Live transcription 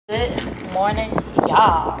Good morning,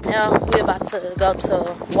 y'all. Now we're about to go to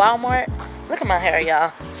Walmart. Look at my hair,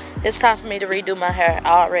 y'all. It's time for me to redo my hair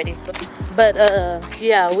already. But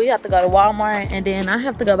yeah, we have to go to Walmart, and then I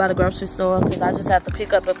have to go by the grocery store because I just have to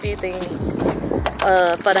pick up a few things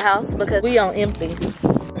for the house because we on empty.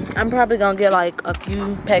 I'm probably gonna get like a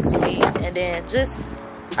few packs of meat and then just,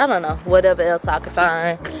 I don't know, whatever else I can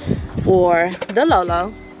find for the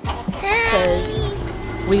Lolo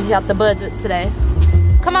because we have the budget today.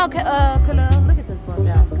 Come on, Khalil, look at this boy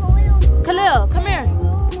now. Khalil, come here.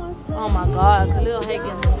 Oh my God, Khalil hate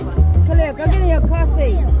getting in the car. Khalil, go get in your car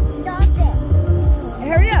seat.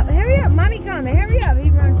 Hurry up, mommy coming, hurry up.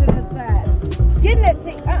 He runs to the side. Get in that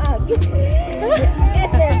seat,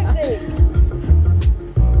 get that seat.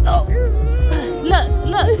 Oh,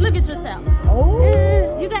 look at yourself.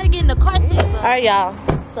 Oh, you gotta get in the car seat. All right, y'all.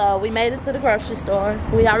 So we made it to the grocery store.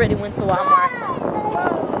 We already went to Walmart.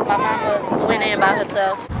 My mama went in by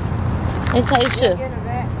herself. And Taisha.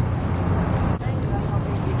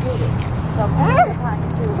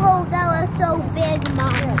 Whoa, that was so big,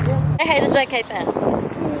 Mom. Say hey to JKFAM.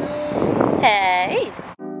 Hey.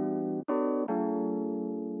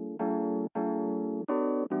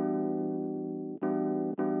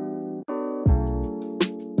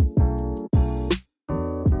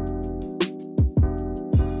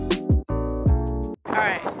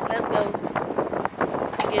 Alright, let's go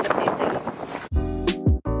get a few things.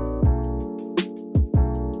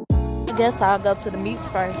 I guess I'll go to the meats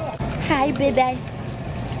first. Hi, baby.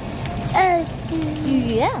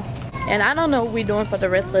 Yeah. And I don't know what we're doing for the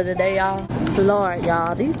rest of the day, y'all. Lord,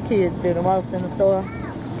 y'all, these kids do the most in the store.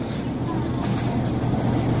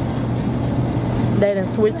 They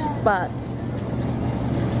done switched spots.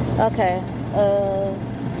 Okay,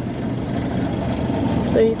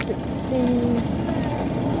 316.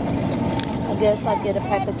 I guess I'll get a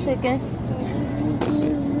pack of chicken.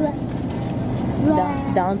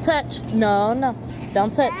 Don't touch. No.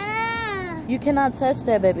 Don't touch. You cannot touch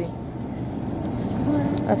that, baby.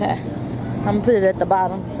 Okay. I'm gonna put it at the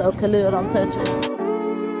bottom so Khalil don't touch it.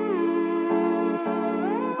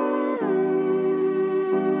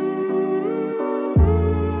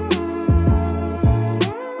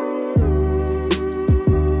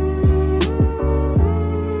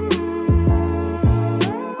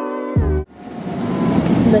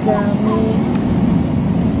 The ground meat.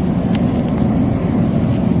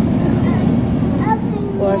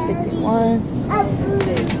 451.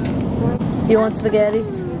 You want spaghetti?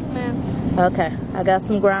 Okay, I got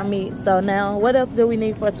some ground meat. So now, what else do we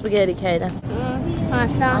need for spaghetti, Kaden? Hot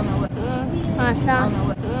sauce.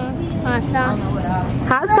 Hot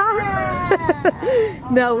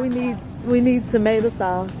sauce? No, we need tomato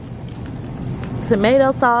sauce.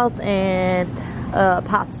 Tomato sauce and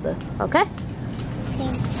pasta. Okay?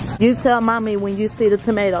 You tell mommy when you see the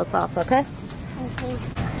tomato sauce. Okay?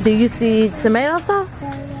 Do you see tomato sauce?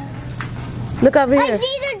 Look over here. I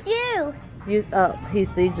see the juice. He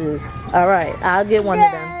see juice. All right, I'll get one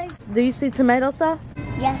of them. Do you see tomato sauce?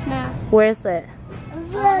 Yes, ma'am. Where's that?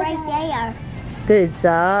 Right there. Good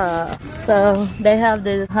job. So they have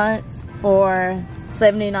the hunts for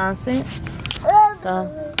 79 cents. So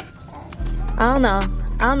I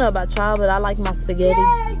don't know about y'all, but I like my spaghetti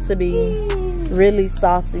to be really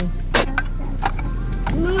saucy.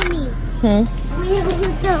 Mommy. We put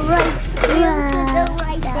the right there.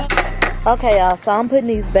 Okay, y'all, so I'm putting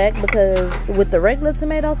these back because with the regular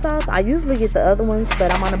tomato sauce, I usually get the other ones,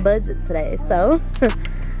 but I'm on a budget today, so.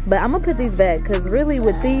 But I'm gonna put these back because really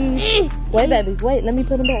with these, wait baby, wait, let me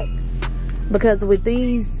put them back. Because with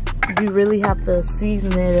these, you really have to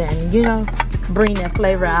season it and, you know, bring that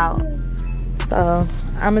flavor out. So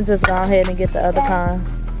I'm gonna just go ahead and get the other kind.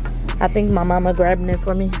 I think my mama grabbing it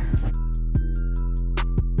for me.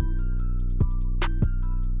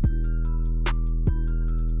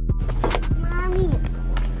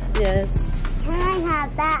 Yes. Can I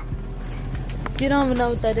have that? You don't even know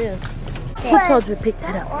what that is. Who told you to pick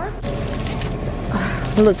that up?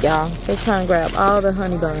 Look, y'all. They're trying to grab all the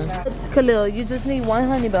honey buns. Khalil, you just need one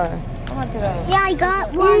honey bun. Yeah, I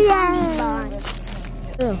got one honey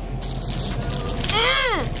bun.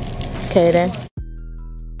 Okay, then.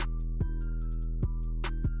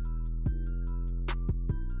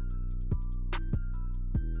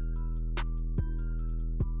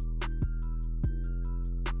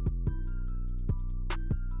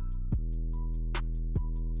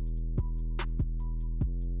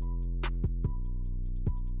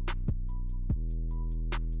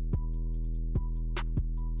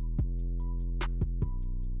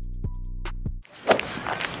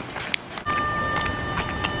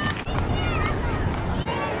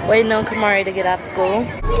 Waiting on Kamari to get out of school.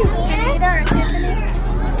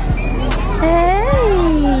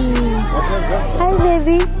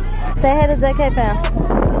 V. Say hey to JKFAM.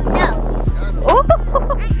 No.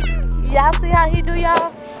 Y'all see how he do,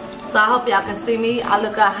 y'all? So I hope y'all can see me. I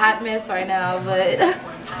look a hot mess right now, but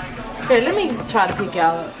here, let me try to pick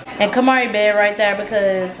y'all up. And Kamari bed right there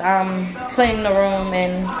because I'm cleaning the room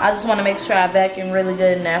and I just want to make sure I vacuum really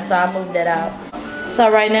good in there, so I moved that out. So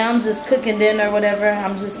right now I'm just cooking dinner or whatever.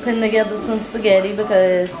 I'm just putting together some spaghetti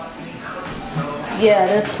because, yeah,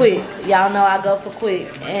 that's quick. Y'all know I go for quick.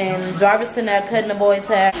 And Jarvis in there cutting the boys'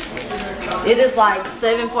 hair. It is like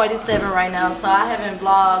 7:47 right now, so I haven't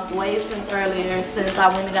vlogged way since earlier, since I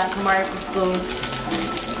went and got Kamari from school.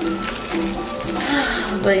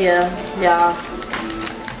 But yeah, y'all,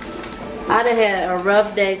 I done had a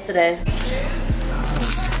rough day today.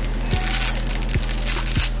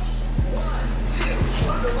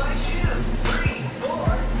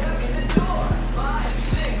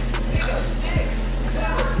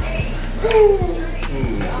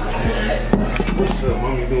 What's up,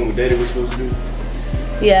 Mommy doing what Daddy was supposed to do?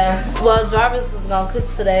 Yeah, well, Jarvis was gonna cook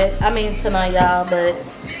today. I mean tonight, y'all, but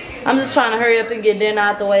I'm just trying to hurry up and get dinner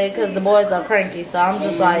out the way because the boys are cranky. So I'm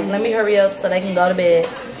just like, let me hurry up so they can go to bed.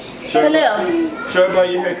 Khalil. Show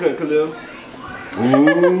everybody your haircut, Khalil.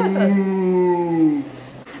 Ooh.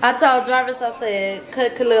 I told Jarvis, I said,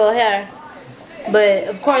 cut Khalil hair. But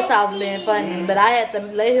of course I was being funny. But I had to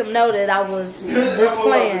let him know that I was just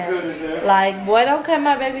playing. Like, boy, don't cut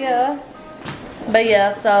my baby hair. But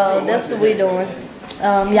yeah, so that's what we doing.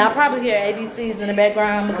 Y'all probably hear ABCs in the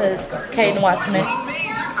background because Caden watching it.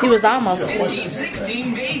 He was almost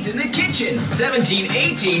 17-16 maids in the kitchen.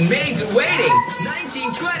 17-18 maids waiting.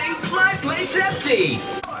 19-20 fly plates empty.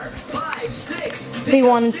 5-6. He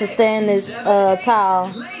wanted to stand his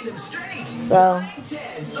towel. So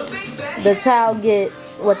the child gets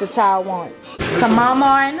what the child wants.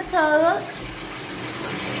 Kamari in the tub.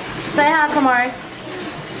 Say hi, Kamari.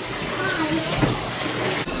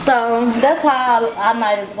 So that's how our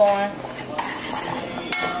night is going.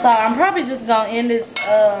 So I'm probably just gonna end this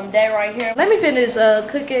day right here. Let me finish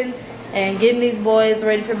cooking and getting these boys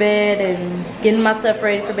ready for bed and getting myself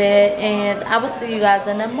ready for bed. And I will see you guys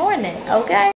in the morning, okay?